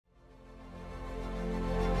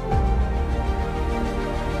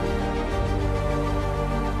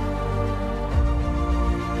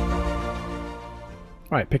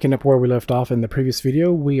All right, picking up where we left off in the previous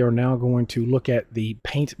video, we are now going to look at the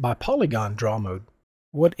Paint-By-Polygon draw mode.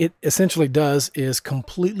 What it essentially does is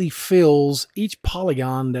completely fills each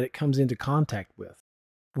polygon that it comes into contact with.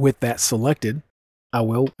 With that selected, I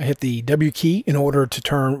will hit the W key in order to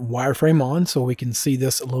turn wireframe on so we can see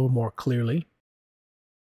this a little more clearly.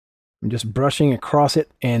 I'm just brushing across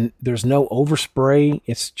it and there's no overspray.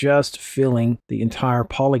 It's just filling the entire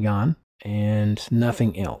polygon and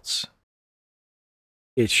nothing else.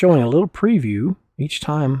 It's showing a little preview each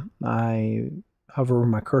time I hover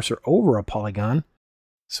my cursor over a polygon.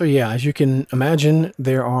 So yeah, as you can imagine,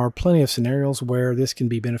 there are plenty of scenarios where this can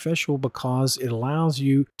be beneficial because it allows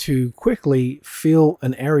you to quickly fill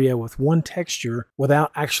an area with one texture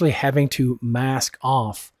without actually having to mask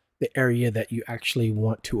off the area that you actually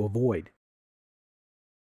want to avoid.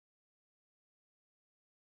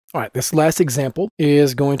 All right, this last example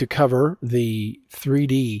is going to cover the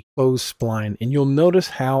 3D closed spline, and you'll notice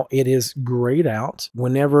how it is grayed out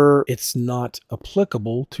whenever it's not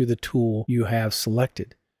applicable to the tool you have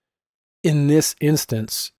selected. In this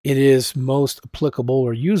instance, it is most applicable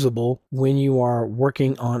or usable when you are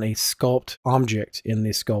working on a sculpt object in the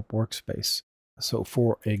sculpt workspace. So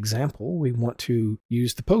for example, we want to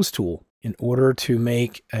use the pose tool in order to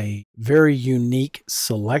make a very unique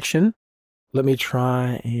selection. Let me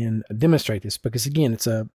try and demonstrate this because again, it's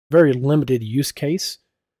a very limited use case.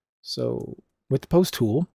 So with the pose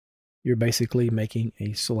tool, you're basically making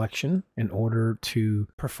a selection in order to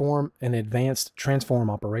perform an advanced transform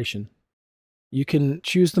operation. You can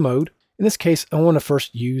choose the mode. In this case, I want to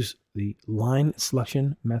first use the line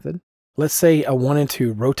selection method. Let's say I wanted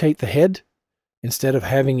to rotate the head. Instead of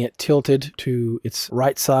having it tilted to its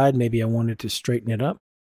right side, maybe I wanted to straighten it up.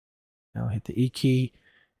 I'll hit the E key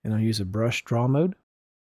and I'll use a brush draw mode.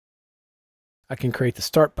 I can create the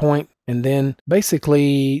start point, and then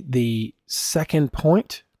basically the second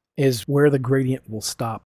point is where the gradient will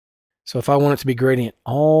stop. So if I want it to be gradient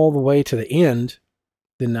all the way to the end,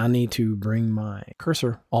 then I need to bring my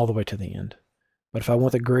cursor all the way to the end. But if I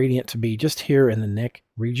want the gradient to be just here in the neck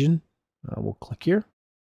region, we'll click here.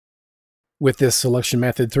 With this selection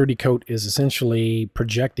method, 3DCoat is essentially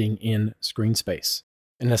projecting in screen space,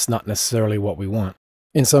 and that's not necessarily what we want.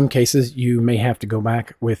 In some cases, you may have to go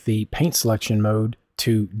back with the paint selection mode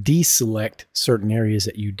to deselect certain areas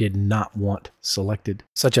that you did not want selected,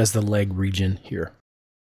 such as the leg region here.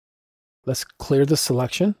 Let's clear the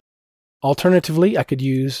selection. Alternatively, I could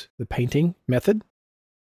use the painting method.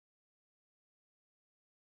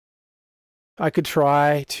 I could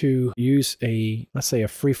try to use let's say a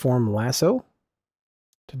freeform lasso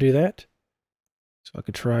to do that. So I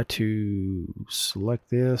could try to select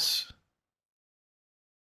this.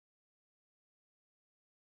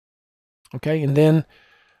 Okay, and then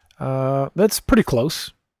that's pretty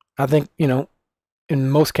close. I think, in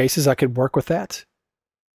most cases I could work with that.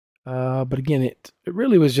 But again, it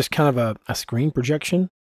really was just kind of a screen projection.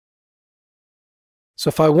 So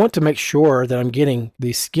if I want to make sure that I'm getting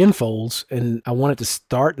these skin folds and I want it to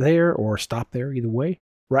start there or stop there, either way,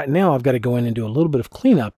 right now I've got to go in and do a little bit of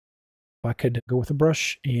cleanup. I could go with a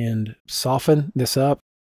brush and soften this up.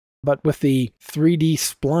 But with the 3D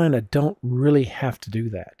spline, I don't really have to do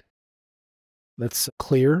that. Let's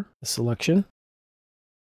clear the selection.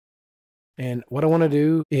 And what I want to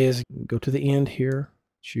do is go to the end here,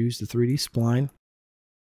 choose the 3D spline,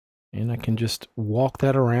 and I can just walk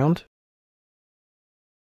that around.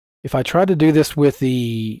 If I try to do this with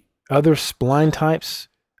the other spline types,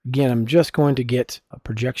 again, I'm just going to get a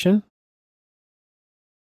projection.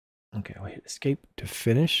 Okay, I'll hit escape to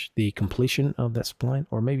finish the completion of that spline,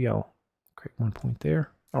 or maybe I'll create one point there.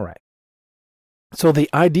 All right. So the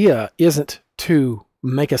idea isn't to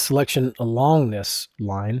make a selection along this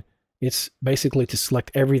line. It's basically to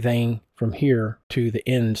select everything from here to the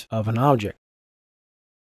end of an object.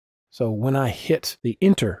 So when I hit the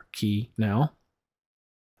Enter key now,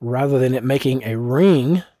 rather than it making a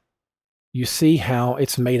ring, you see how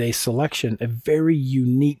it's made a selection, a very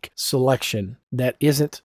unique selection that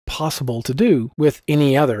isn't possible to do with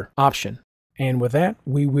any other option. And with that,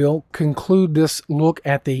 we will conclude this look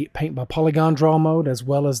at the Paint-By-Polygon draw mode, as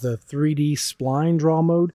well as the 3D Spline draw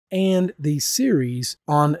mode, and the series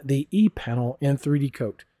on the E panel in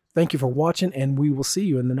 3DCoat. Thank you for watching, and we will see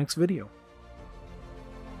you in the next video.